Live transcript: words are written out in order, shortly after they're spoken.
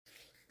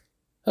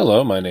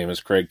Hello, my name is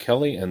Craig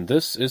Kelly, and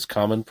this is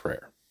Common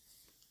Prayer.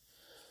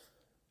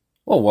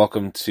 Well,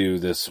 welcome to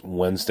this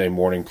Wednesday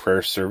morning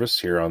prayer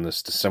service here on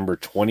this December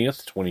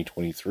 20th,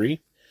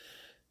 2023,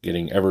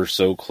 getting ever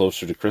so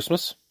closer to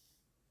Christmas.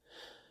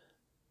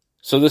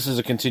 So this is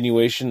a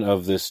continuation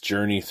of this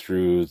journey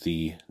through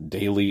the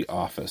daily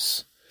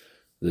office,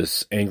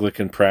 this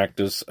Anglican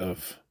practice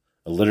of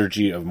a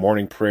liturgy of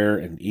morning prayer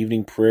and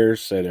evening prayer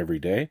said every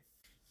day.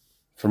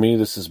 For me,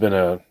 this has been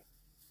a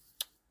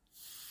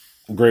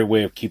great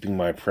way of keeping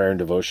my prayer and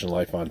devotion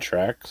life on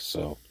track.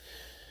 So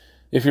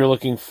if you're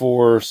looking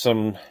for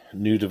some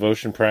new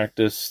devotion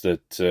practice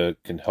that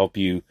can help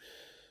you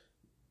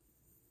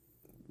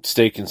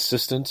stay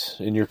consistent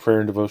in your prayer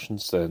and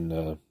devotions,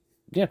 then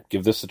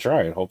give this a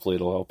try, and hopefully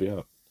it'll help you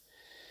out.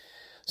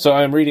 So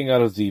I'm reading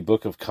out of the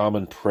Book of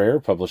Common Prayer,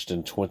 published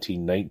in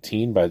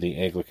 2019 by the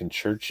Anglican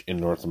Church in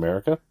North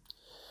America.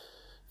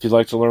 If you'd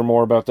like to learn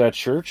more about that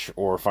church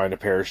or find a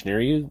parish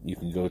near you, you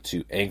can go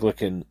to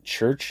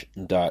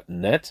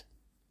anglicanchurch.net.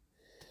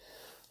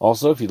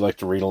 Also, if you'd like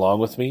to read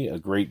along with me, a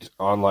great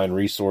online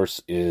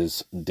resource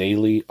is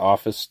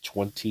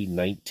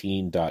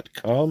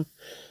dailyoffice2019.com.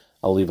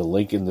 I'll leave a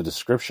link in the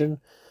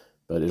description,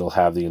 but it'll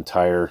have the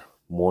entire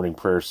morning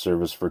prayer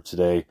service for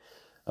today,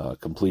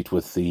 complete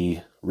with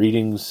the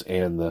readings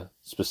and the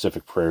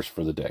specific prayers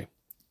for the day.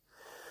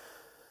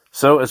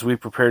 So, as we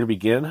prepare to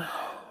begin,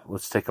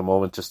 let's take a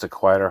moment just to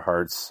quiet our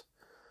hearts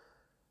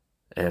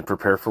and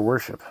prepare for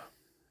worship.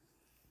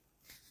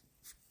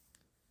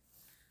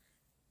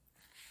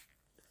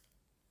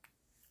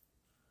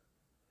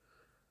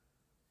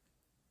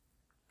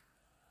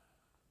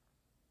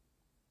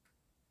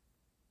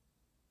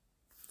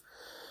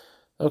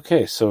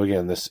 Okay, so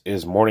again, this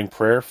is morning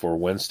prayer for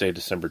Wednesday,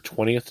 December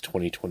 20th,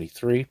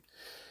 2023.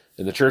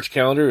 In the church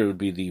calendar, it would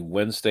be the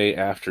Wednesday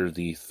after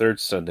the third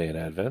Sunday in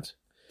Advent.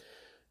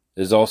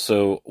 It is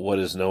also what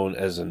is known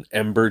as an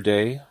Ember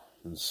Day.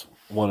 It's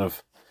one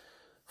of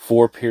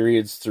 4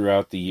 periods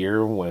throughout the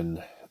year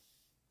when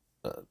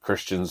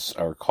Christians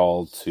are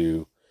called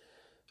to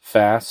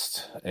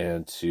fast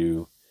and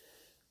to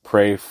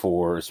pray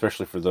for,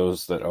 especially for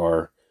those that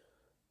are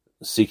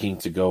seeking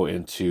to go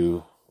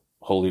into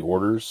holy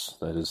orders,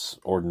 that is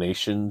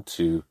ordination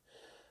to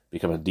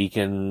become a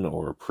deacon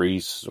or a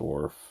priest,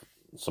 or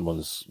someone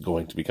is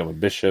going to become a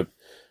bishop,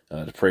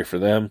 to pray for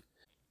them.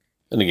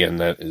 And again,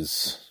 that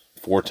is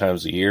 4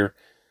 times a year,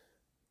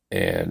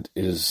 and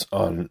is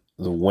on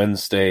the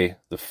Wednesday,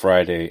 the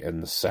Friday,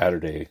 and the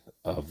Saturday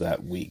of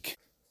that week.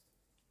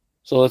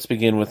 So let's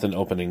begin with an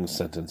opening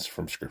sentence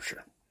from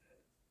Scripture.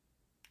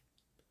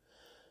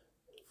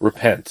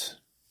 Repent,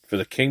 for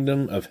the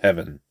kingdom of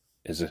heaven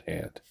is at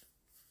hand.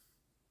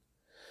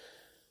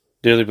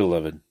 Dearly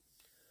beloved,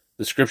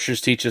 the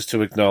Scriptures teach us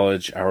to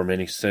acknowledge our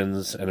many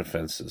sins and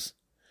offenses,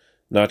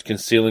 not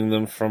concealing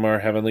them from our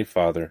Heavenly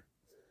Father,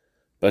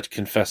 but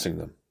confessing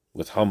them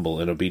with humble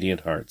and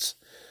obedient hearts,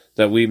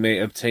 that we may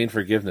obtain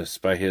forgiveness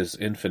by His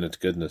infinite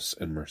goodness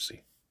and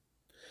mercy.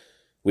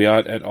 We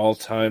ought at all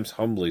times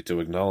humbly to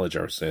acknowledge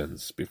our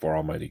sins before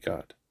Almighty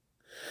God,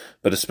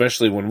 but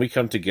especially when we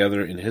come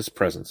together in His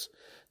presence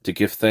to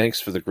give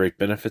thanks for the great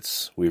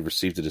benefits we have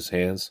received at His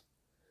hands,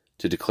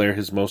 to declare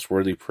His most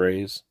worthy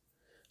praise,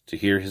 to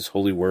hear His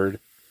holy word,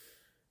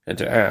 and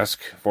to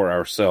ask for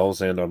ourselves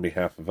and on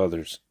behalf of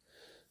others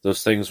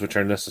those things which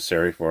are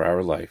necessary for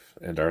our life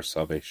and our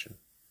salvation.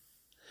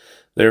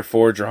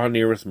 Therefore, draw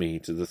near with me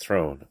to the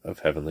throne of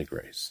heavenly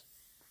grace.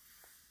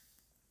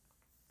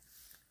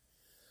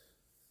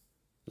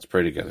 Let's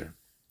pray together.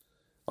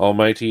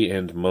 Almighty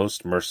and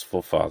most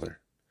merciful Father,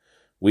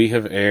 we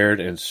have erred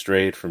and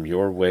strayed from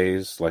your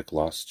ways like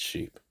lost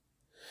sheep.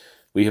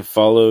 We have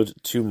followed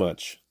too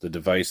much the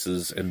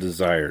devices and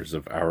desires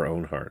of our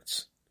own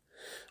hearts.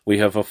 We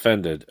have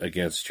offended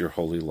against your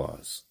holy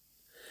laws.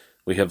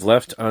 We have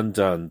left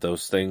undone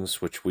those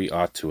things which we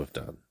ought to have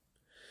done,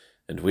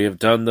 and we have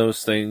done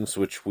those things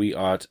which we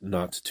ought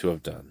not to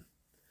have done.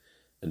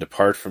 And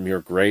apart from your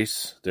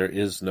grace, there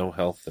is no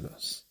health in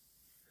us.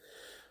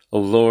 O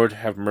Lord,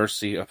 have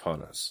mercy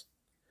upon us.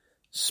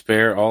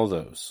 Spare all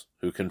those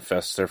who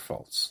confess their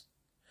faults.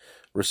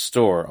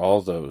 Restore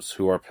all those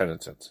who are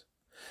penitent,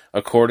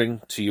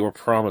 according to your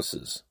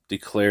promises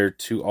declared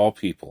to all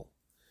people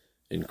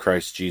in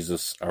Christ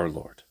Jesus our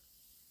Lord.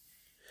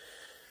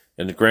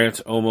 And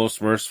grant, O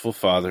most merciful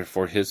Father,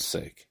 for his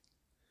sake,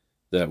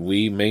 that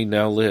we may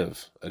now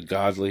live a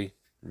godly,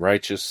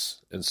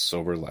 righteous, and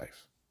sober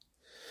life,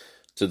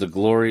 to the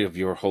glory of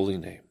your holy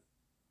name.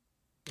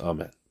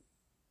 Amen.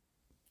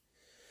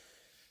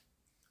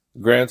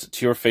 Grant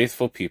to your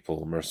faithful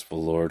people,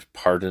 merciful Lord,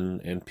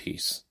 pardon and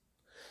peace,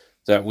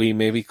 that we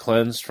may be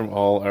cleansed from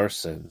all our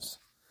sins,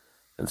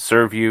 and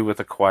serve you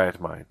with a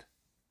quiet mind,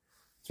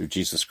 through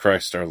Jesus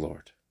Christ our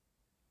Lord.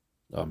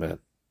 Amen.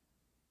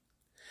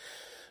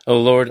 O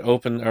Lord,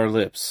 open our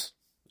lips,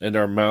 and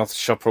our mouth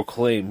shall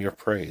proclaim your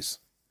praise.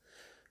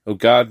 O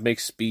God, make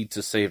speed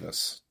to save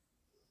us.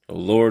 O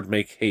Lord,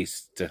 make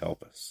haste to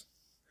help us.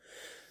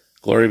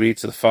 Glory be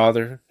to the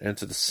Father, and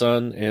to the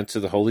Son, and to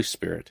the Holy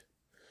Spirit,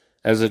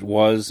 as it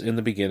was in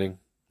the beginning,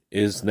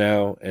 is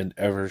now, and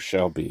ever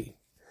shall be,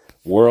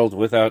 world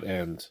without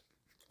end.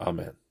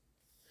 Amen.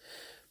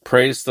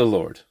 Praise the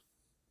Lord.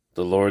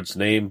 The Lord's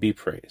name be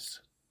praised.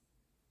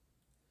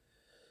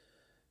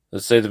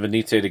 Let's say the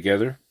Venite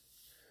together.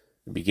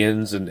 It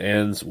begins and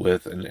ends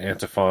with an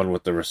antiphon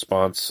with the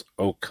response,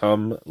 O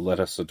come, let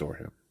us adore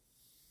him.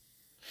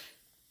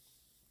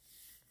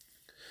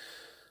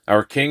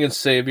 Our King and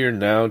Savior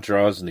now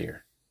draws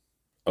near.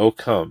 O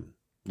come,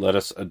 let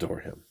us adore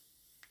him.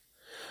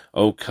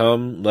 O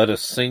come, let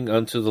us sing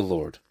unto the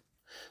Lord.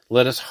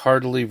 Let us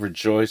heartily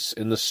rejoice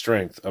in the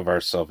strength of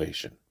our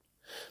salvation.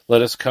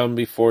 Let us come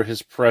before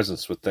his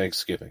presence with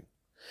thanksgiving,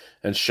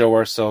 and show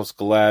ourselves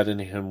glad in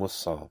him with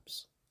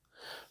psalms.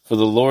 For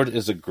the Lord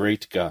is a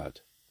great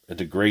God, and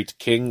a great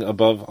King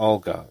above all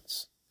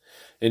gods.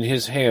 In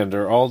his hand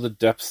are all the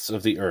depths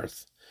of the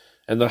earth,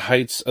 and the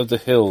heights of the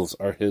hills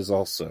are his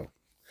also.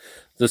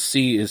 The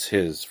sea is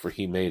his, for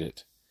he made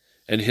it,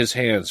 and his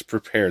hands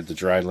prepared the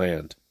dry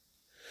land.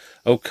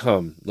 O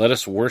come, let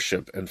us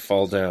worship and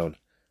fall down,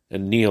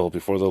 and kneel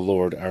before the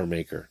Lord our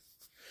Maker.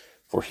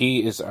 For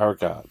he is our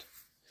God,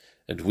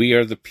 and we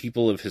are the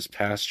people of his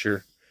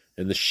pasture,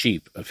 and the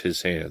sheep of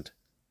his hand.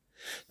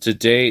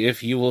 Today,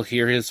 if you will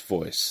hear his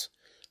voice,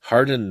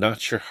 harden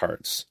not your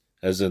hearts,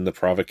 as in the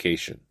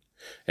provocation,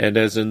 and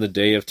as in the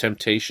day of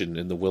temptation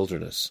in the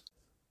wilderness,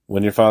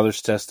 when your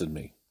fathers tested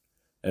me,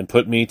 and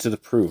put me to the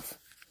proof,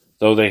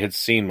 though they had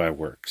seen my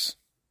works.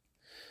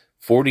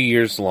 40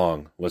 years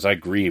long was I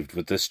grieved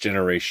with this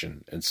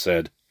generation, and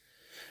said,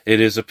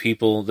 It is a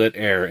people that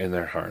err in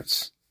their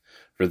hearts,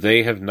 for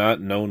they have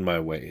not known my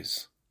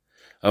ways,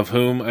 of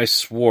whom I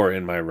swore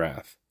in my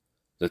wrath,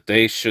 that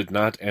they should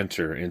not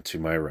enter into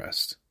my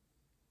rest.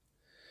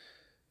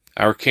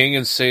 Our King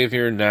and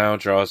Savior now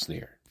draws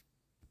near.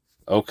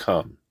 O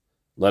come,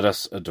 let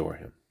us adore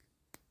him.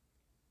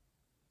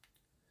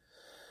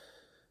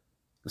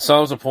 The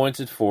Psalms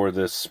appointed for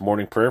this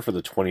morning prayer for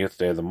the 20th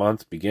day of the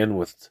month begin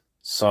with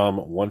Psalm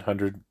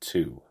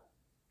 102.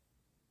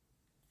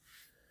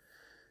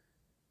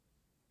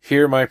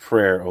 Hear my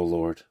prayer, O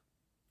Lord,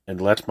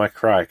 and let my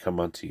cry come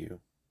unto you.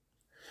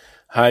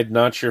 Hide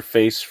not your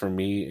face from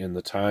me in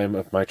the time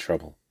of my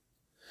trouble.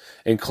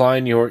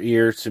 Incline your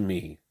ear to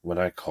me when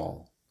I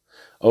call.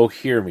 O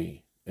hear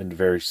me, and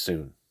very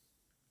soon.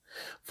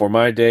 For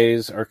my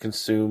days are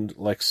consumed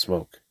like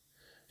smoke,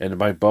 and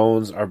my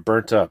bones are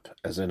burnt up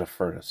as in a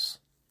furnace.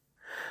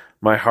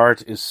 My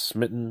heart is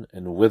smitten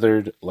and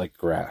withered like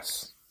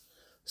grass,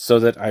 so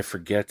that I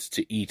forget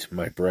to eat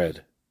my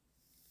bread.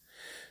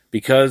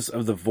 Because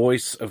of the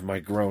voice of my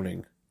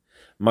groaning,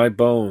 my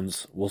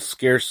bones will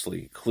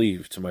scarcely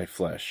cleave to my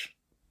flesh.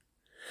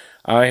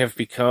 I have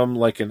become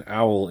like an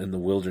owl in the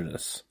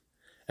wilderness,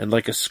 and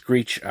like a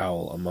screech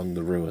owl among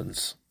the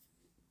ruins.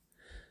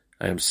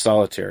 I am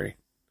solitary,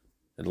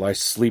 and lie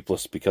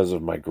sleepless because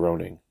of my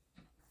groaning.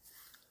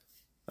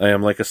 I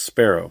am like a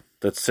sparrow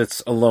that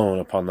sits alone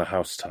upon the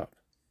housetop.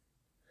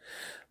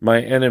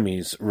 My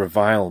enemies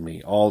revile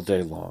me all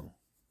day long,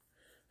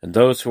 and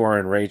those who are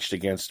enraged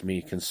against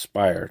me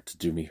conspire to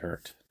do me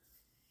hurt.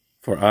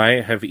 For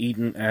I have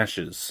eaten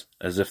ashes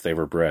as if they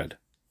were bread,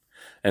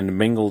 and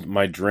mingled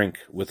my drink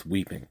with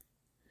weeping,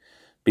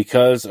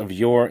 because of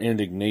your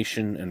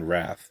indignation and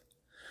wrath.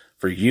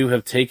 For you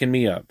have taken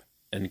me up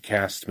and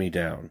cast me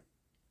down.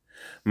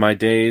 My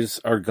days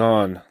are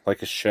gone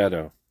like a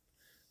shadow,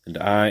 and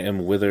I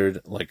am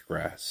withered like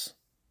grass.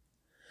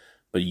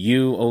 But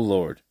you, O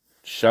Lord,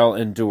 shall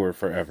endure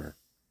forever,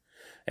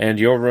 and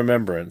your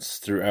remembrance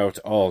throughout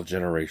all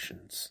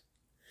generations.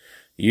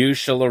 You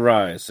shall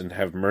arise and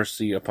have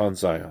mercy upon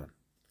Zion,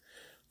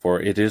 for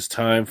it is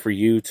time for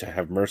you to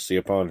have mercy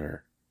upon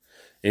her.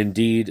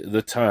 Indeed,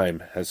 the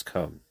time has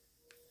come.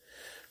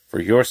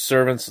 For your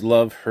servants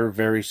love her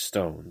very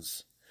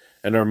stones,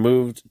 and are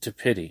moved to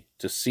pity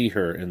to see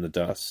her in the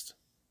dust.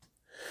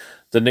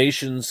 The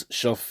nations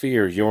shall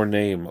fear your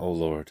name, O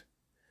Lord,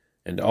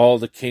 and all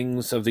the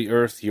kings of the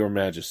earth your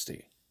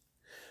majesty,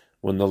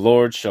 when the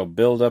Lord shall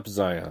build up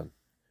Zion,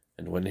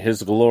 and when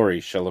his glory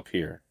shall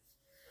appear.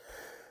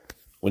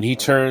 When he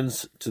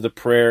turns to the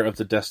prayer of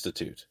the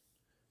destitute,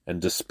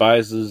 and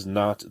despises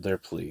not their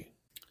plea.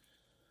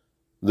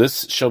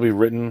 This shall be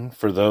written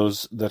for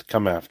those that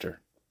come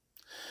after,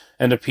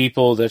 and a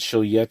people that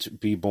shall yet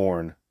be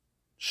born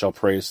shall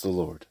praise the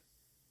Lord.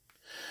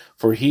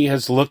 For he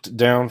has looked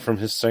down from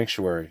his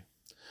sanctuary.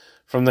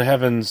 From the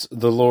heavens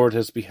the Lord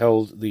has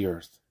beheld the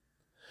earth,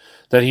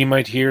 that he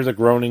might hear the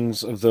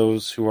groanings of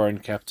those who are in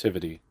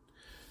captivity,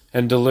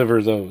 and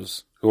deliver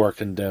those who are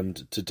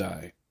condemned to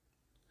die,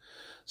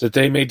 that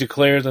they may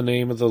declare the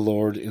name of the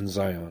Lord in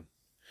Zion,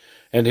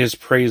 and his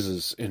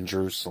praises in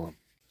Jerusalem.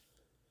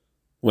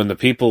 When the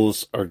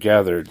peoples are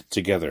gathered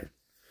together,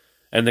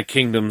 and the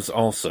kingdoms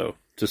also,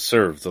 to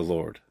serve the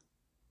Lord.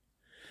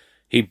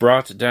 He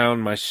brought down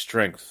my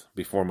strength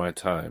before my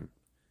time,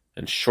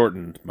 and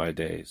shortened my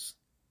days.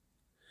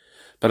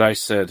 But I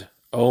said,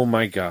 O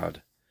my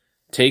God,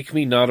 take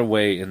me not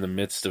away in the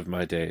midst of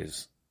my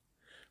days,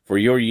 for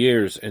your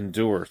years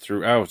endure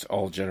throughout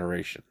all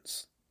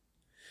generations.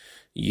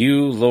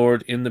 You,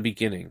 Lord, in the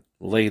beginning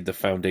laid the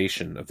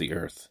foundation of the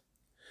earth,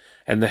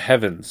 and the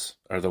heavens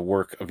are the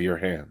work of your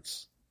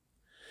hands.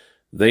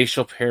 They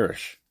shall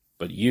perish,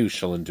 but you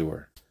shall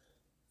endure.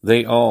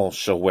 They all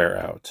shall wear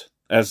out,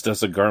 as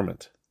does a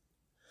garment.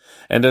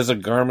 And as a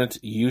garment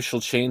you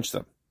shall change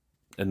them,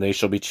 and they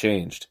shall be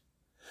changed.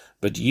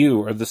 But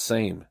you are the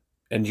same,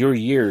 and your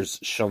years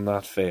shall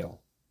not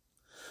fail.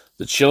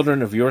 The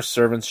children of your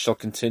servants shall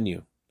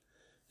continue,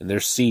 and their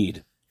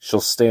seed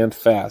shall stand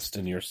fast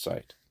in your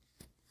sight.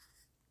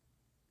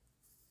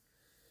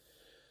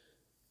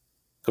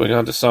 Going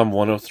on to Psalm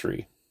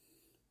 103.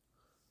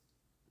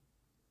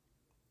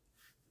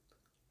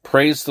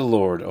 Praise the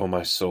Lord, O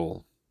my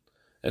soul,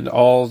 and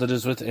all that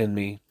is within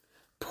me,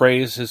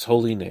 praise his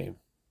holy name.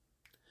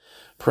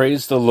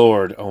 Praise the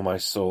Lord, O my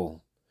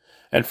soul,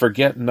 and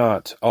forget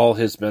not all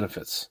his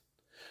benefits,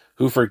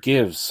 who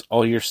forgives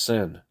all your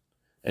sin,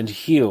 and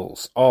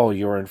heals all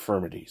your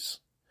infirmities,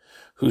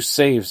 who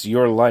saves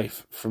your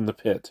life from the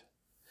pit,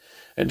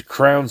 and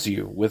crowns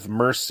you with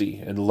mercy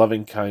and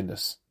loving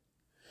kindness,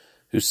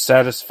 who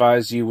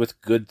satisfies you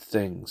with good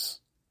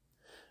things,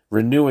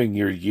 renewing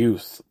your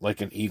youth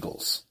like an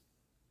eagle's.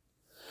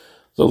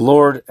 The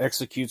Lord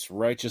executes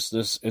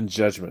righteousness and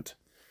judgment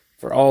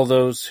for all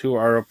those who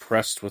are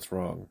oppressed with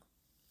wrong.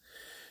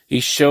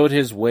 He showed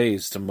his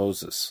ways to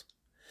Moses,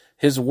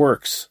 his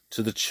works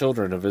to the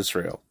children of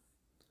Israel.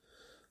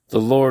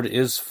 The Lord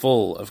is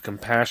full of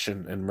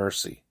compassion and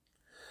mercy,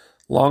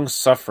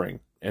 long-suffering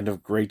and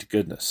of great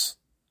goodness.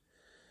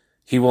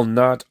 He will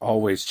not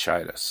always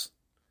chide us,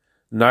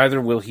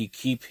 neither will he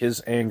keep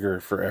his anger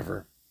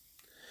forever.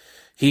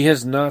 He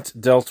has not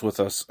dealt with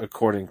us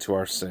according to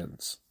our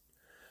sins,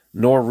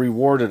 nor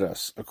rewarded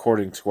us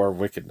according to our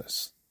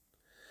wickedness.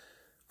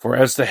 For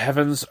as the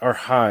heavens are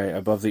high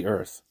above the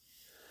earth,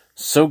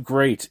 so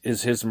great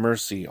is his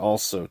mercy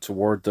also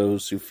toward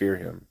those who fear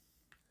him.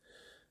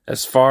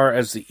 As far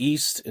as the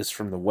east is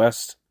from the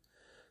west,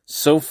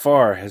 so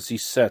far has he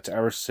set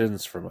our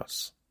sins from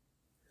us.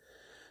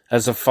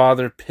 As a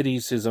father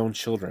pities his own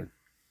children,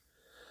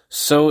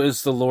 so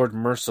is the Lord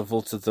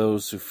merciful to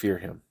those who fear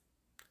him.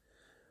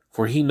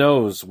 For he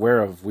knows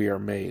whereof we are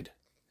made.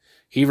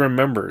 He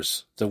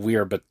remembers that we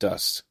are but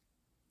dust.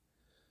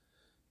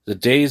 The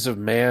days of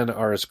man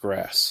are as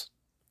grass.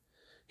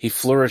 He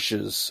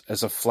flourishes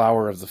as a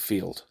flower of the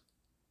field.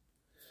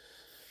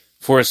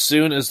 For as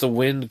soon as the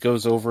wind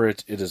goes over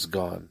it, it is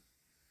gone,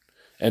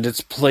 and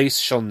its place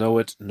shall know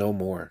it no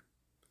more.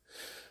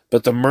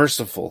 But the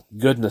merciful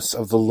goodness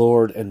of the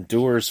Lord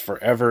endures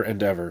forever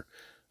and ever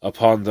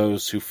upon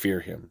those who fear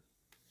him,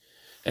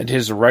 and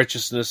his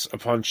righteousness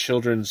upon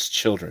children's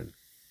children,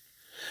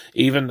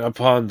 even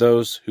upon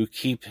those who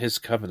keep his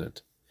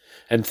covenant,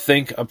 and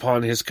think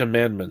upon his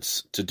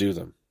commandments to do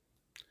them.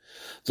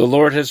 The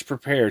Lord has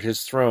prepared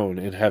his throne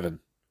in heaven,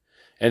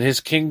 and his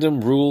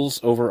kingdom rules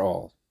over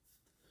all.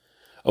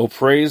 O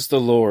praise the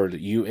Lord,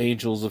 you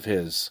angels of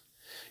his,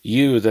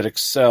 you that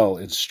excel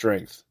in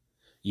strength,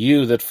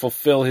 you that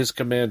fulfill his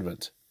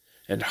commandment,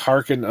 and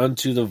hearken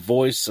unto the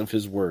voice of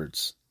his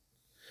words.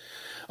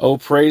 O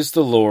praise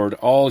the Lord,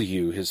 all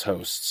you his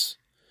hosts,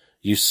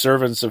 you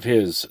servants of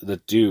his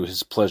that do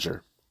his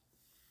pleasure.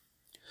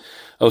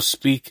 O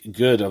speak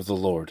good of the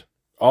Lord,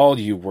 all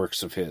you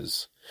works of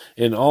his,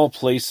 in all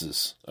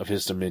places of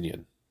his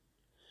dominion.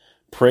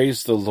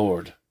 Praise the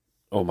Lord,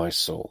 O my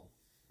soul.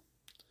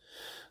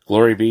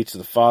 Glory be to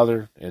the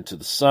Father, and to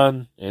the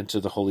Son, and to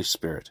the Holy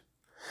Spirit,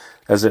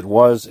 as it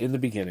was in the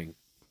beginning,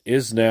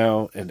 is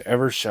now, and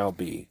ever shall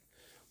be,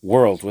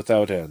 world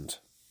without end.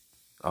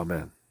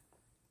 Amen.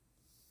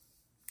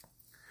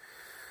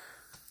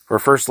 For our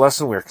first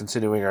lesson, we are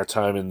continuing our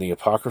time in the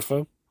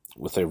Apocrypha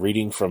with a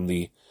reading from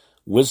the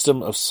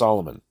Wisdom of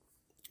Solomon,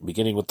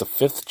 beginning with the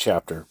 5th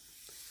chapter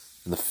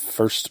and the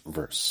 1st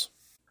verse.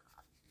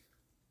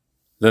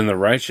 Then the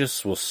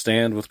righteous will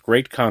stand with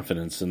great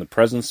confidence in the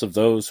presence of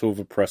those who have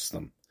oppressed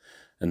them,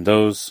 and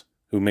those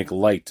who make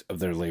light of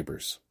their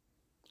labors.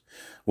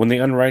 When the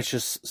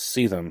unrighteous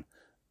see them,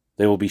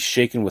 they will be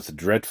shaken with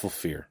dreadful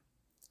fear,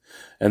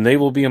 and they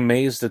will be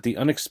amazed at the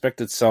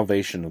unexpected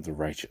salvation of the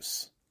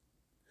righteous.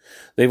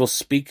 They will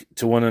speak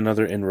to one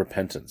another in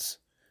repentance,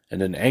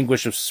 and in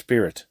anguish of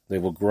spirit they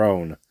will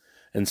groan,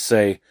 and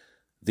say,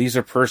 These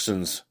are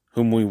persons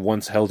whom we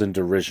once held in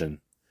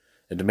derision,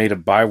 and made a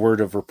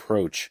byword of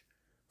reproach,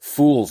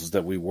 fools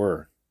that we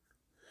were.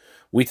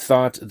 We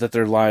thought that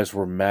their lives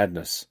were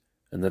madness,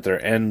 and that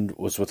their end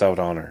was without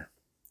honor.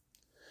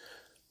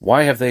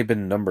 Why have they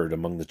been numbered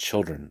among the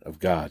children of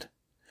God?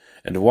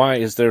 And why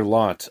is their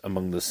lot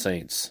among the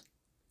saints?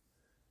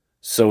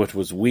 So it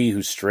was we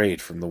who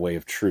strayed from the way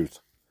of truth,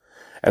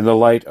 and the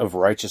light of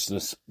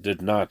righteousness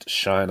did not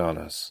shine on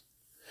us,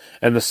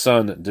 and the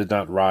sun did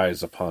not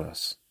rise upon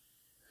us.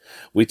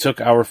 We took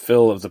our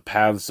fill of the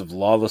paths of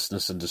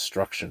lawlessness and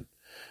destruction,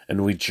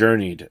 and we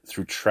journeyed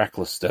through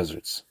trackless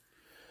deserts.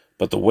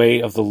 But the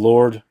way of the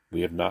Lord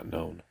we have not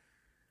known.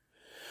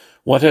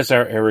 What has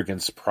our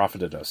arrogance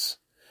profited us,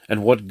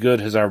 and what good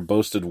has our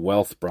boasted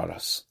wealth brought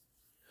us?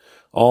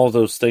 All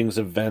those things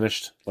have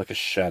vanished like a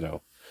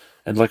shadow.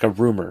 and like a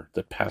rumor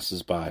that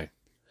passes by,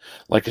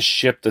 like a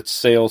ship that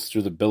sails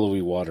through the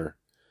billowy water,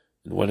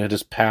 and when it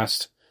has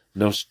passed,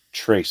 no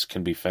trace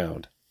can be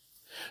found,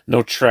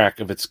 no track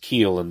of its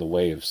keel in the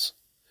waves.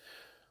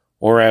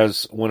 Or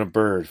as when a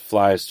bird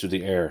flies through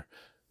the air,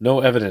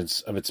 no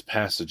evidence of its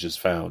passage is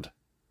found.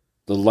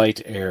 The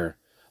light air,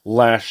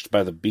 lashed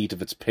by the beat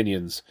of its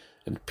pinions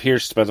and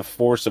pierced by the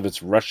force of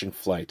its rushing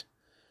flight,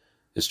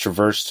 is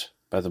traversed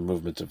by the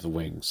movement of the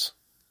wings,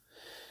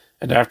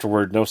 and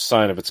afterward no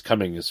sign of its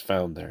coming is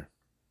found there.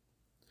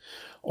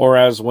 Or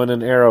as when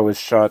an arrow is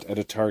shot at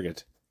a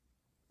target,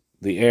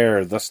 the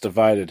air, thus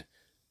divided,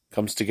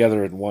 comes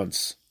together at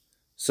once,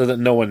 so that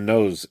no one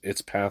knows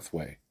its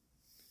pathway.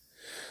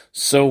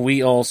 So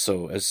we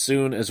also, as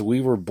soon as we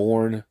were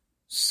born,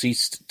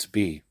 ceased to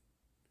be,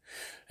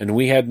 and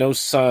we had no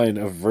sign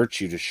of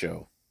virtue to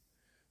show,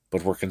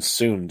 but were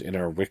consumed in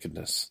our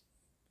wickedness.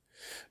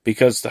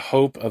 Because the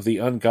hope of the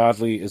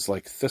ungodly is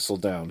like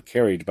thistledown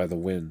carried by the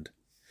wind,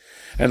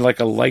 and like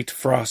a light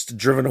frost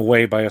driven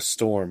away by a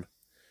storm.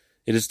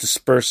 It is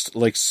dispersed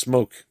like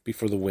smoke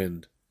before the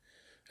wind,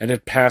 and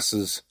it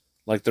passes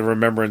like the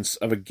remembrance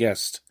of a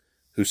guest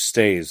who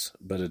stays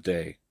but a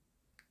day.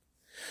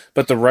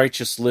 But the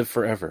righteous live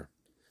forever,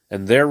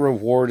 and their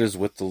reward is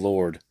with the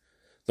Lord.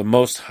 The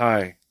Most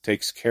High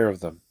takes care of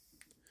them.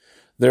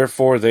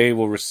 Therefore they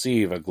will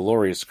receive a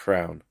glorious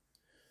crown,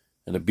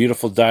 and a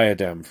beautiful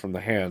diadem from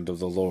the hand of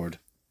the Lord,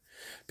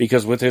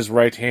 because with his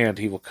right hand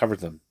he will cover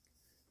them,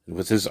 and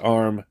with his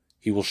arm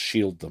he will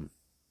shield them.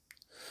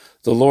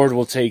 The Lord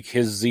will take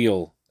his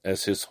zeal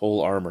as his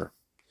whole armor,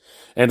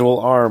 and will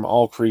arm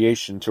all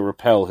creation to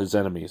repel his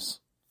enemies.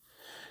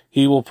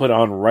 He will put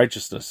on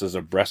righteousness as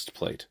a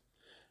breastplate,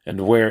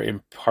 and wear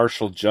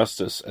impartial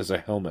justice as a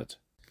helmet.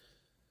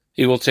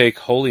 He will take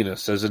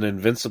holiness as an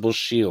invincible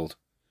shield,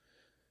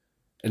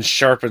 and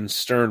sharpen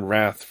stern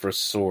wrath for a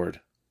sword.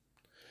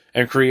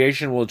 And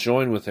creation will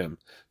join with him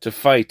to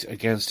fight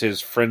against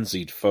his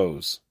frenzied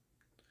foes.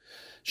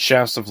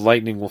 Shafts of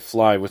lightning will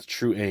fly with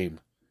true aim,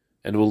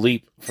 and will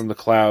leap from the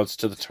clouds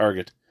to the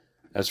target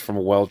as from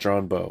a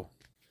well-drawn bow.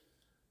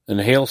 And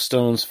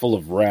hailstones full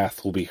of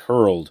wrath will be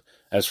hurled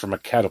as from a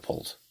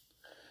catapult.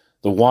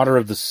 The water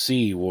of the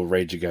sea will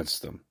rage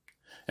against them,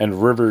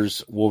 and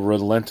rivers will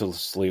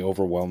relentlessly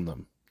overwhelm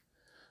them.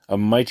 A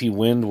mighty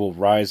wind will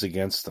rise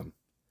against them,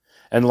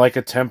 and like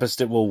a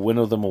tempest it will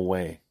winnow them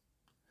away.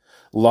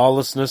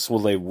 Lawlessness will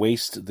lay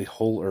waste the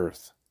whole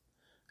earth,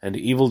 and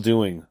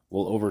evil-doing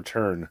will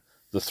overturn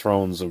the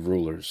thrones of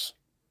rulers.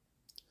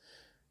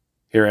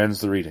 Here ends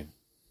the reading.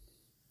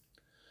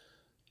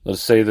 Let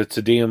us say the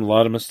Te Deum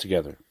Laudamus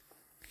together.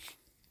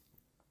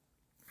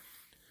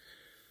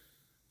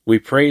 We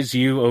praise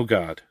you, O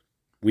God.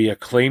 We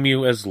acclaim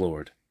you as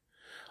Lord.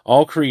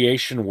 All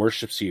creation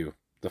worships you,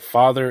 the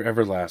Father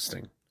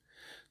everlasting.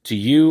 To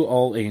you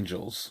all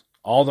angels,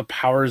 all the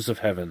powers of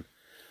heaven,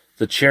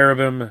 the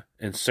cherubim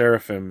and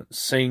seraphim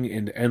sing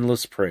in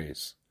endless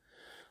praise.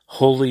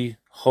 Holy,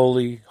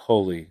 holy,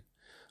 holy,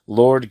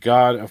 Lord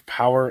God of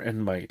power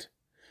and might.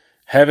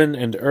 Heaven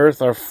and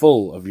earth are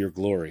full of your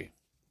glory.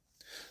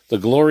 The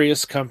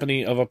glorious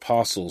company of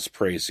apostles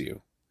praise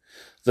you.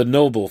 The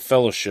noble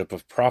fellowship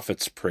of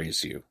prophets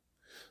praise you.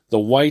 The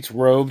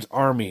white-robed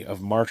army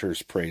of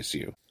martyrs praise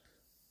you.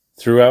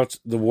 Throughout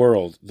the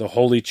world, the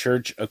Holy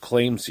Church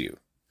acclaims you.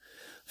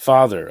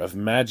 Father of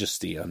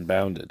majesty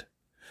unbounded,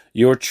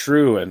 your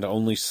true and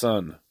only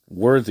Son,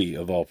 worthy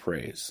of all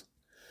praise,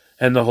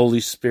 and the Holy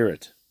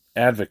Spirit,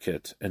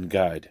 advocate and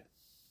guide.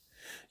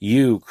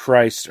 You,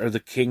 Christ, are the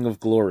King of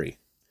glory,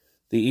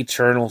 the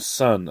eternal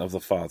Son of the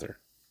Father.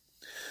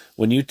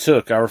 When you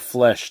took our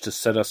flesh to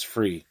set us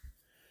free,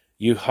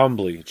 you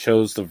humbly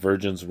chose the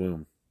Virgin's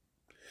womb.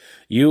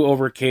 You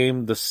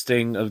overcame the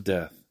sting of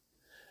death,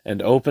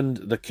 and opened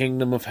the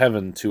kingdom of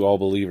heaven to all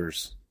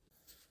believers.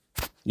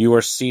 You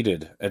are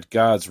seated at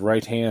God's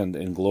right hand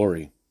in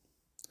glory.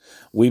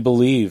 We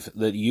believe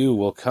that you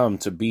will come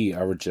to be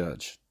our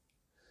judge.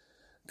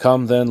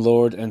 Come then,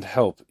 Lord, and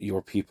help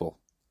your people,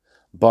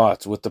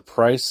 bought with the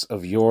price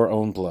of your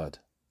own blood,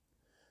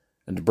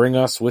 and bring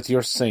us with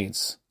your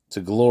saints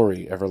to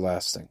glory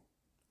everlasting.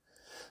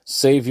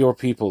 Save your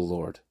people,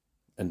 Lord,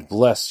 and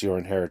bless your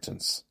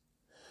inheritance.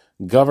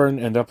 Govern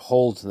and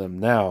uphold them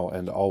now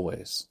and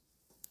always.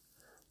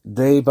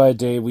 Day by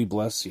day we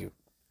bless you.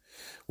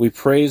 We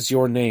praise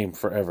your name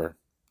forever.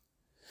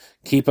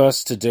 Keep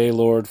us today,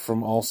 Lord,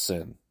 from all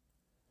sin.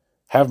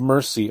 Have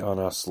mercy on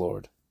us,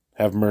 Lord.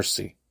 Have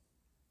mercy.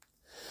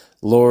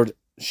 Lord,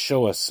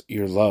 show us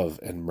your love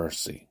and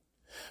mercy,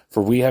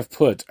 for we have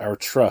put our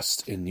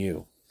trust in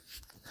you.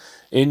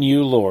 In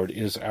you, Lord,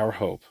 is our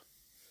hope.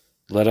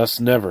 Let us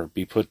never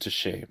be put to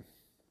shame.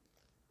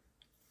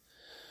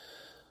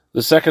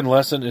 The second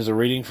lesson is a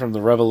reading from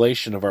the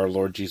Revelation of our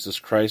Lord Jesus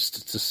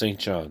Christ to St.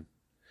 John,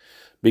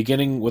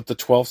 beginning with the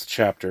 12th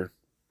chapter,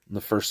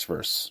 the first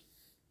verse.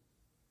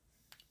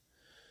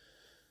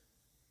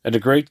 And a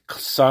great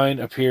sign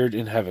appeared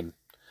in heaven,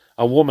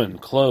 a woman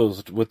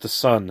clothed with the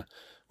sun,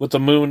 with the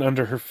moon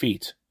under her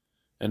feet,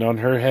 and on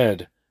her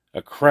head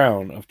a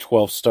crown of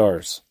 12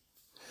 stars.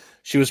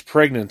 She was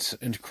pregnant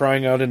and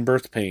crying out in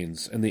birth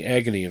pains and the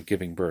agony of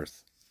giving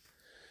birth.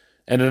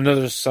 And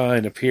another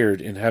sign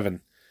appeared in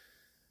heaven.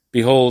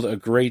 Behold, a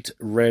great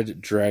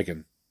red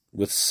dragon,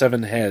 with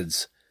 7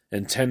 heads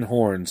and 10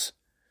 horns,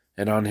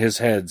 and on his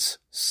heads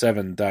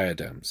 7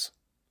 diadems.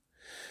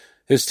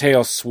 His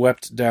tail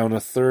swept down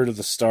 1/3 of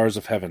the stars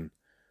of heaven,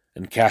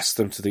 and cast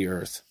them to the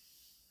earth.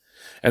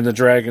 And the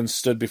dragon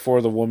stood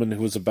before the woman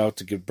who was about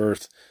to give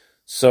birth,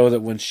 so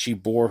that when she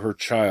bore her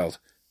child,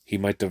 he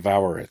might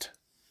devour it.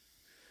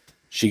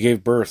 She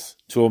gave birth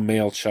to a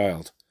male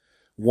child,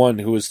 one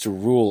who is to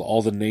rule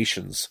all the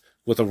nations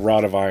with a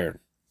rod of iron.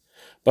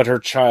 But her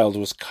child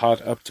was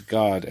caught up to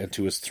God and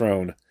to his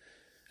throne,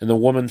 and the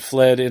woman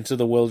fled into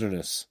the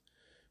wilderness,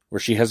 where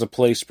she has a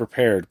place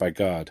prepared by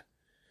God,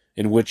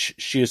 in which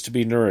she is to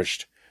be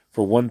nourished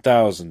for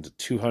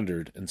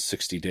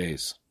 1,260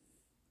 days.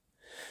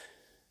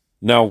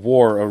 Now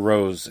war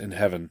arose in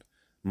heaven,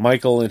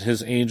 Michael and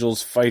his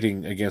angels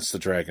fighting against the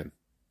dragon.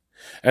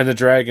 And the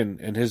dragon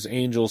and his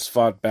angels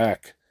fought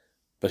back,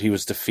 but he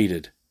was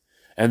defeated,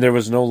 and there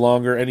was no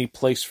longer any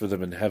place for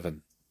them in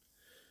heaven.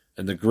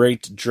 And the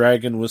great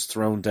dragon was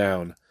thrown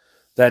down,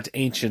 that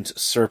ancient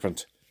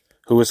serpent,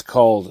 who is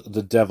called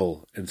the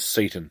devil and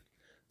Satan,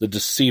 the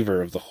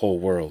deceiver of the whole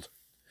world.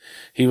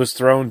 He was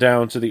thrown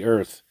down to the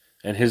earth,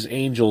 and his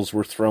angels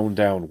were thrown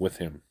down with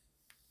him.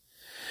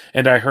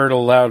 And I heard a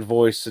loud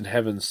voice in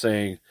heaven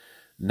saying,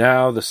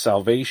 Now the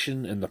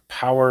salvation and the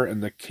power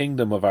and the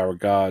kingdom of our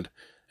God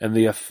and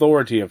the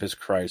authority of his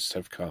Christ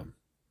have come.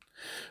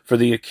 For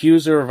the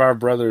accuser of our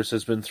brothers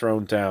has been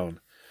thrown down,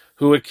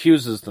 who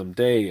accuses them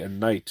day and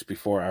night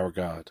before our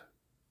God.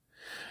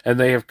 And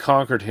they have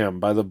conquered him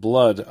by the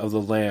blood of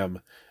the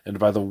Lamb and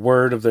by the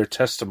word of their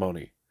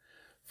testimony,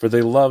 for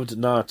they loved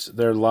not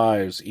their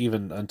lives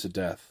even unto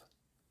death.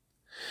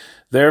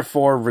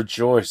 Therefore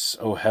rejoice,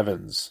 O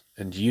heavens,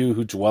 and you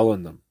who dwell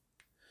in them.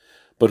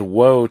 But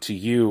woe to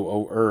you,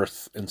 O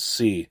earth and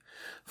sea,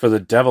 for the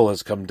devil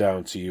has come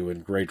down to you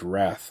in great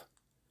wrath,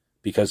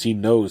 because he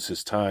knows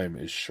his time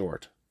is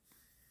short.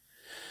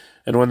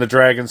 And when the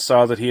dragon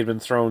saw that he had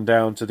been thrown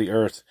down to the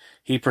earth,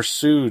 he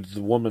pursued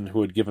the woman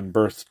who had given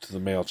birth to the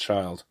male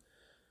child.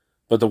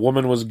 But the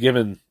woman was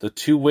given the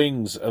 2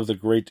 wings of the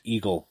great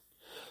eagle,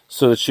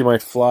 so that she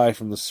might fly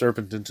from the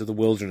serpent into the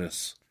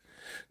wilderness,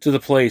 to the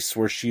place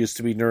where she is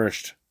to be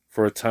nourished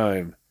for a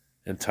time,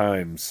 and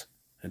times,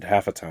 and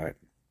half a time.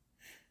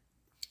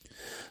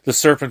 The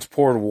serpent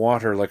poured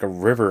water like a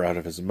river out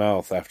of his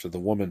mouth after the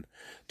woman,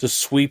 to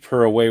sweep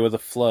her away with a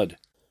flood.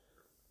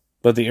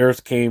 But the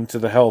earth came to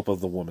the help of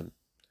the woman,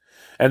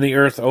 and the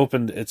earth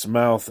opened its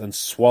mouth and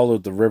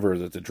swallowed the river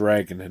that the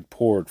dragon had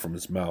poured from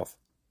his mouth.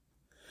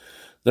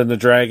 Then the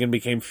dragon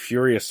became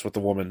furious with the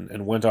woman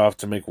and went off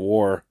to make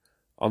war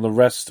on the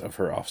rest of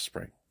her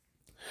offspring,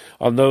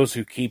 on those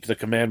who keep the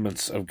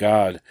commandments of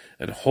God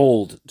and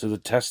hold to the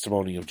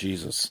testimony of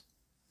Jesus.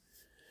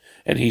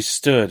 And he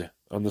stood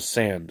on the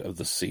sand of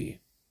the sea.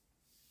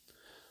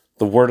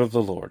 The word of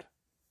the Lord.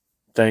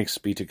 Thanks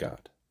be to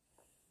God.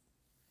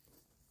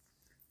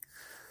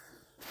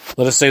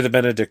 Let us say the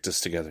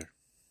Benedictus together.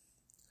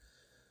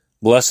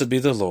 Blessed be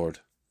the Lord,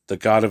 the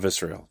God of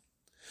Israel.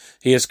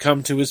 He has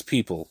come to his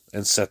people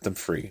and set them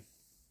free.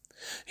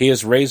 He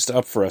has raised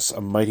up for us a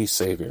mighty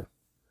Savior,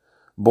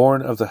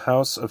 born of the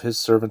house of his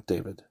servant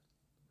David.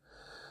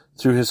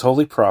 Through his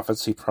holy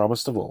prophets he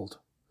promised of old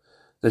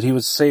that he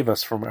would save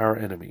us from our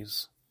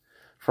enemies,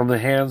 from the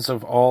hands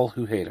of all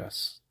who hate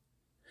us.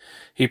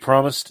 He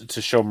promised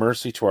to show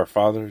mercy to our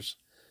fathers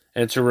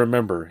and to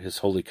remember his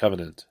holy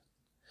covenant.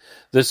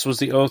 This was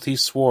the oath he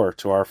swore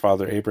to our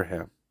father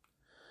Abraham,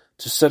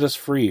 to set us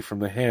free from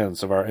the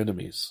hands of our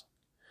enemies,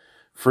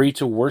 free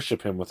to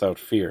worship him without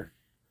fear,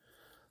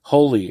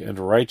 holy and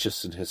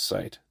righteous in his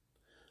sight,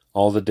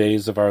 all the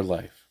days of our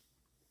life.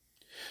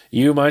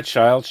 You, my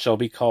child, shall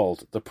be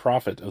called the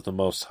prophet of the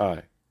Most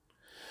High,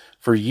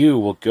 for you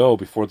will go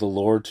before the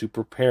Lord to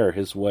prepare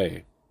his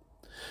way,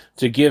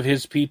 to give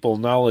his people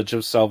knowledge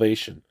of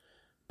salvation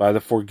by the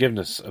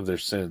forgiveness of their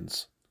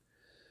sins.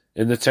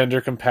 In the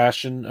tender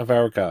compassion of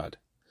our God,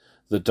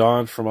 the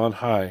dawn from on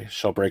high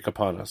shall break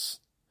upon us,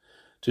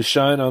 to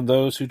shine on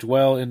those who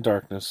dwell in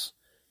darkness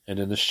and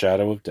in the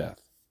shadow of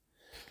death,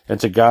 and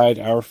to guide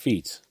our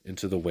feet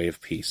into the way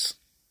of peace.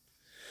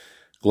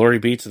 Glory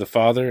be to the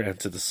Father, and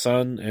to the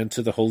Son, and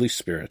to the Holy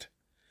Spirit,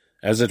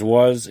 as it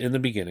was in the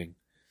beginning,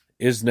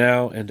 is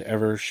now, and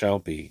ever shall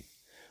be,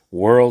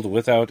 world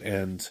without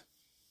end.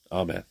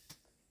 Amen.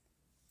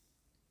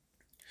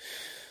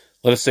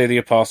 Let us say the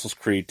Apostles'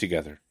 Creed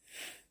together.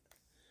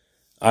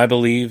 I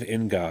believe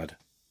in God,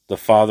 the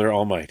Father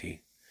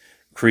Almighty,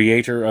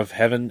 Creator of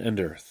heaven and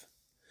earth.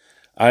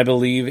 I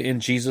believe in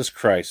Jesus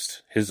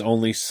Christ, his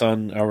only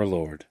Son, our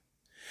Lord.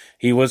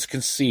 He was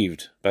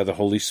conceived by the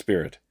Holy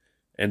Spirit,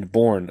 and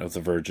born of the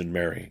Virgin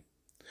Mary.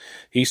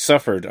 He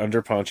suffered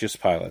under Pontius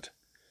Pilate,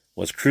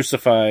 was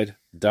crucified,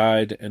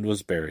 died, and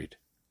was buried.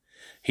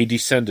 He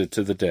descended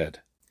to the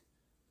dead.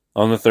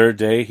 On the 3rd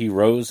day he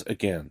rose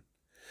again.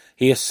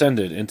 He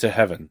ascended into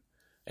heaven,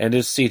 and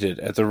is seated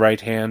at the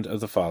right hand of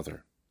the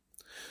Father.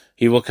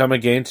 He will come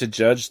again to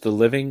judge the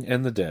living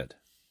and the dead.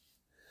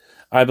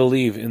 I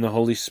believe in the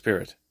Holy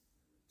Spirit,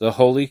 the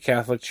Holy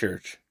Catholic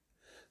Church,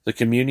 the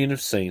communion of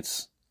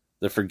saints,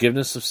 the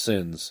forgiveness of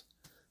sins,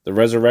 the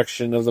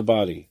resurrection of the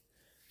body,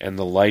 and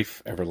the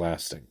life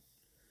everlasting.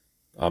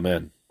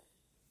 Amen.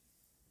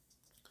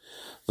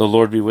 The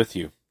Lord be with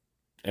you,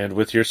 and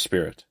with your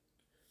spirit.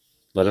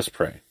 Let us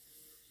pray.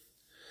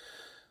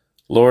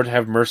 Lord,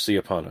 have mercy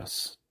upon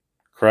us.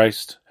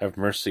 Christ, have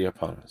mercy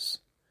upon us.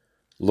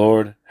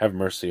 Lord, have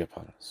mercy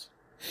upon us.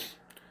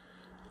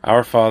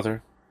 Our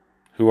Father,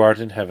 who art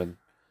in heaven,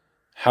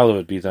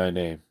 hallowed be thy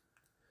name.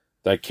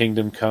 Thy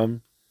kingdom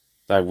come,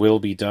 thy will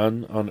be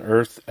done on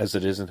earth as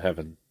it is in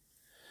heaven.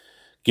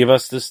 Give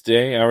us this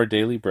day our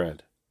daily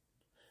bread,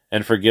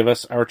 and forgive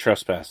us our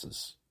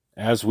trespasses,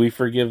 as we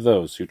forgive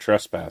those who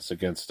trespass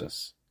against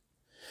us.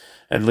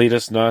 And lead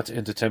us not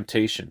into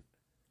temptation,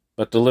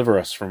 but deliver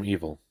us from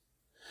evil.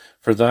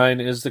 For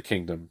thine is the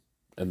kingdom,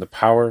 and the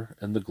power,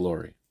 and the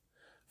glory,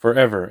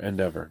 forever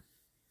and ever.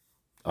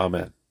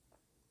 Amen.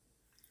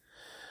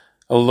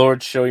 O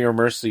Lord, show your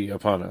mercy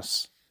upon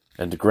us,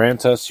 and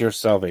grant us your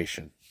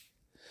salvation.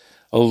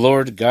 O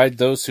Lord, guide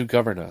those who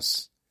govern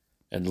us,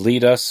 and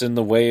lead us in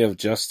the way of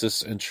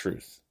justice and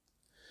truth.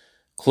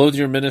 Clothe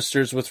your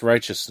ministers with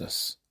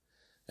righteousness,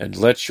 and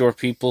let your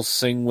people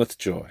sing with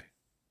joy.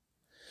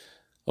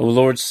 O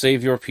Lord,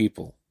 save your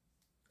people,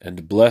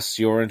 and bless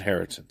your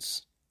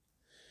inheritance.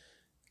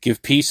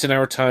 Give peace in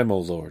our time, O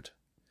Lord,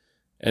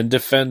 and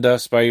defend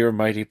us by your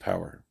mighty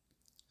power.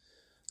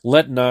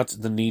 Let not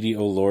the needy,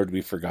 O Lord,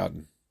 be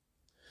forgotten,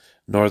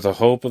 nor the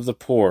hope of the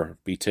poor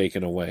be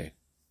taken away.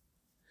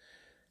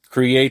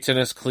 Create in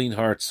us clean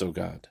hearts, O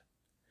God,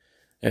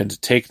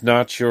 and take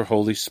not your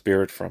Holy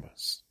Spirit from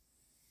us.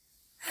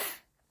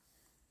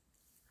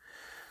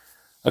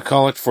 A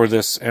collect for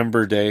this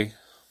Ember Day.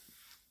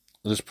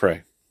 Let us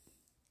pray.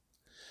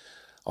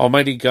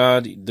 Almighty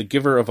God, the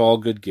giver of all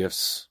good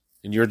gifts,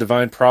 in your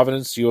divine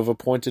providence you have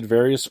appointed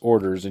various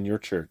orders in your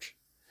church.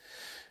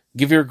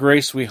 Give your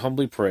grace, we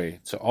humbly pray,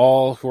 to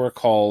all who are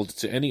called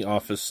to any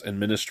office and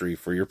ministry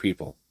for your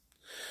people,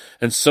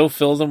 and so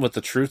fill them with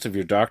the truth of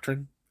your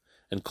doctrine,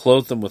 and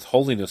clothe them with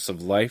holiness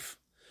of life,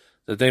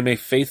 that they may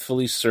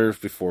faithfully serve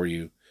before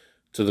you,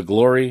 to the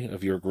glory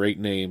of your great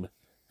name,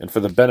 and for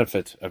the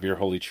benefit of your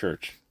holy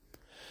church.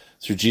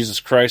 Through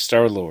Jesus Christ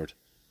our Lord,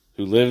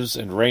 who lives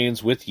and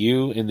reigns with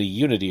you in the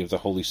unity of the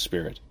Holy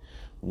Spirit,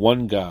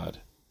 one God,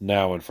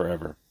 now and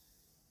forever.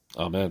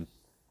 Amen.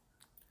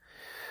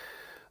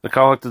 The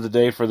collect of the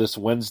day for this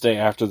Wednesday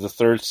after the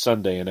third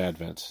Sunday in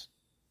Advent.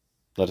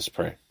 Let us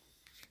pray.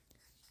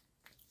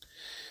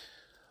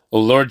 O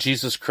Lord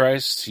Jesus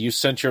Christ, you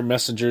sent your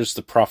messengers,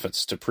 the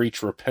prophets, to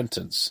preach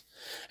repentance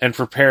and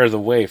prepare the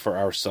way for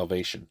our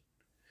salvation.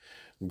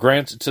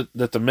 Grant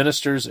that the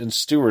ministers and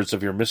stewards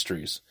of your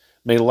mysteries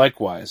may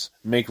likewise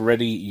make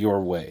ready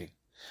your way,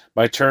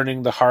 by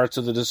turning the hearts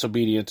of the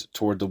disobedient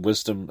toward the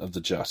wisdom of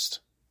the just.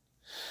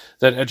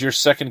 That at your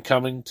second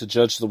coming to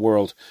judge the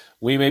world,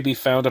 we may be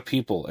found a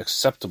people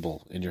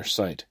acceptable in your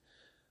sight.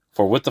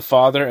 For with the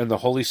Father and the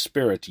Holy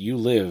Spirit you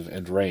live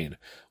and reign,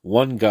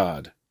 one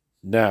God,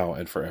 now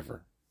and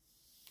forever.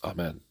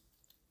 Amen.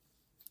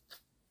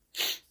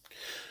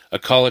 A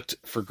collect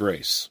for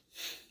grace.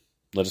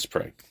 Let us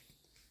pray.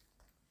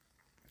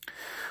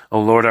 O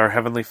Lord, our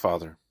heavenly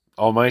Father,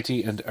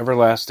 almighty and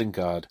everlasting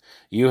God,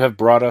 you have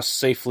brought us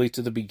safely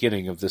to the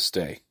beginning of this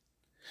day.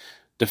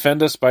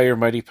 Defend us by your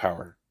mighty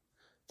power,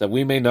 that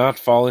we may not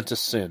fall into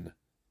sin,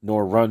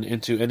 nor run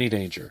into any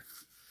danger,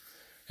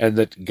 and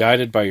that,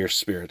 guided by your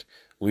Spirit,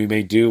 we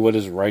may do what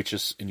is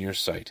righteous in your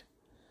sight.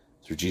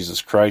 Through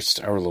Jesus Christ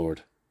our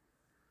Lord.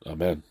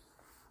 Amen.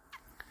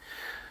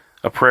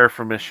 A prayer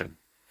for mission.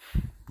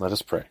 Let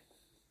us pray.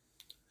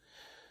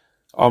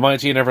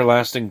 Almighty and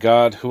everlasting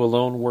God, who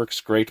alone works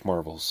great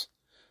marvels,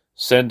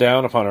 send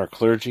down upon our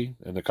clergy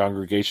and the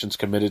congregations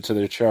committed to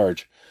their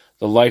charge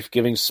the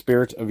life-giving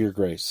Spirit of your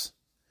grace.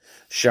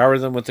 Shower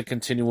them with the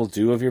continual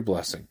dew of your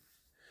blessing,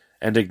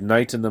 and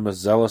ignite in them a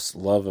zealous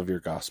love of your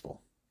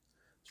gospel.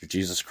 Through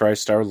Jesus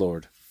Christ our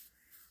Lord.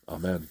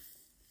 Amen.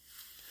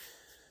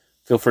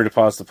 Feel free to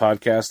pause the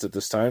podcast at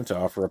this time to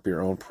offer up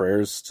your own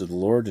prayers to the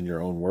Lord in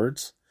your own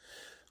words.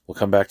 We'll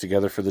come back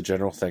together for the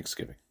general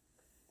thanksgiving.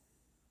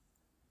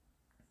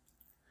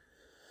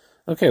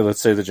 Okay, let's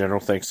say the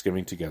general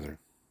thanksgiving together.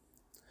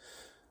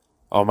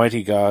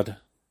 Almighty God,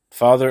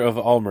 Father of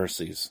all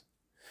mercies,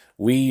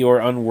 we, your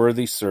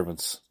unworthy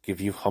servants, give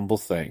you humble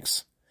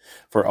thanks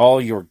for all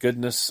your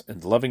goodness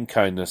and loving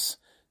kindness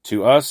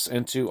to us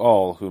and to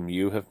all whom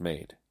you have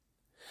made.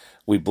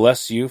 We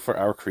bless you for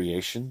our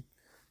creation,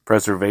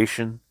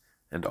 preservation,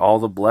 and all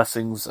the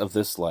blessings of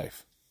this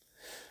life,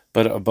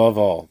 but above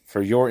all,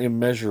 for your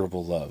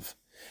immeasurable love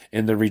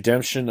in the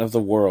redemption of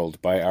the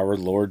world by our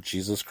Lord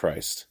Jesus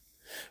Christ,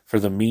 for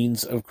the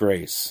means of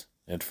grace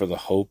and for the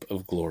hope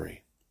of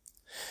glory.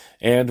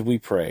 And we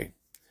pray,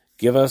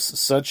 give us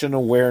such an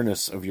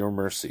awareness of your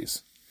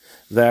mercies,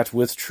 that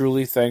with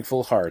truly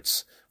thankful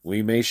hearts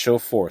we may show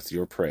forth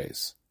your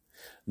praise,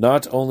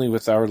 not only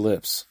with our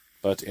lips,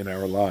 but in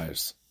our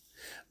lives,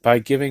 by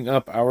giving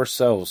up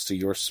ourselves to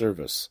your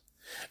service,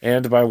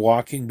 and by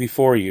walking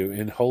before you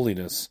in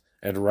holiness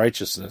and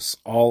righteousness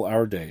all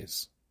our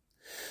days.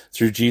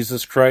 Through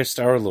Jesus Christ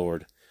our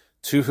Lord,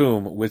 to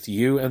whom, with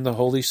you and the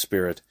Holy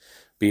Spirit,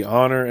 be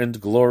honor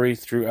and glory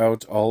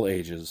throughout all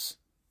ages.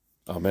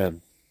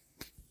 Amen.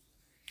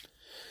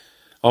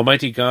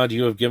 Almighty God,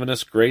 you have given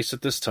us grace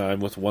at this time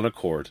with one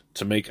accord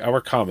to make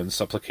our common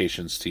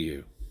supplications to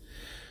you.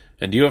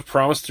 And you have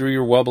promised through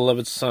your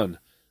well-beloved Son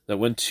that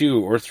when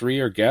 2 or 3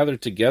 are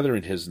gathered together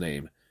in his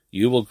name,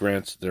 you will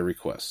grant their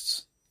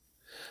requests.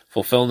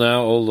 Fulfill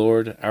now, O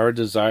Lord, our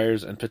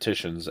desires and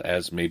petitions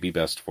as may be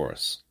best for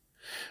us,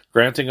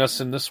 granting us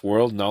in this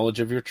world knowledge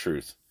of your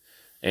truth,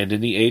 and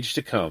in the age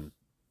to come,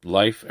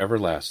 life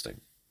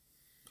everlasting.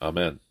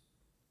 Amen.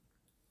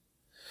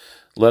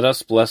 Let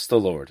us bless the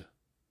Lord.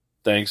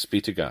 Thanks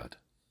be to God.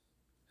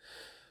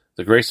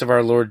 The grace of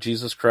our Lord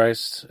Jesus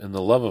Christ, and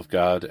the love of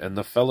God, and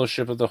the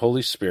fellowship of the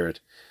Holy Spirit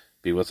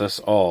be with us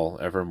all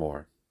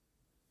evermore.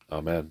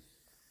 Amen.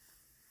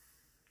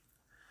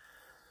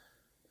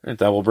 All right,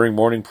 that will bring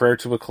morning prayer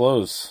to a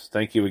close.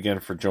 Thank you again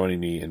for joining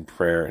me in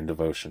prayer and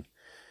devotion.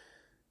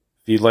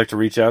 If you'd like to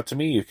reach out to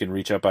me, you can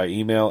reach out by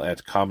email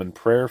at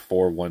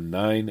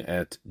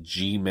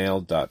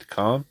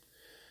commonprayer419@gmail.com.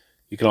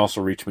 You can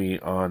also reach me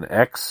on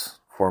X,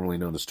 formerly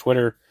known as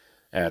Twitter,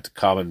 at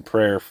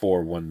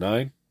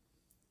commonprayer419.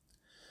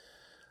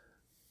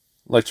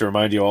 I'd like to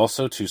remind you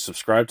also to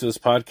subscribe to this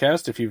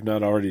podcast if you've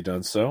not already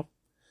done so.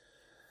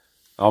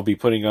 I'll be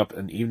putting up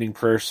an evening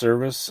prayer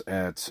service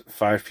at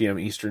 5 p.m.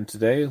 Eastern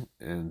today,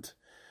 and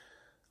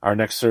our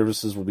next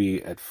services will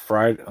be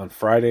on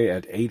Friday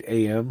at 8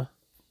 a.m.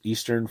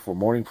 Eastern for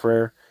morning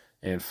prayer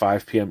and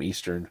 5 p.m.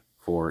 Eastern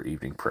for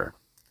evening prayer.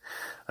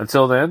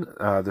 Until then,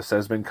 this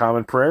has been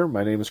Common Prayer.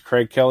 My name is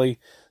Craig Kelly.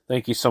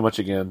 Thank you so much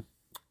again.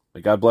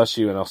 May God bless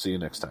you, and I'll see you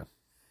next time.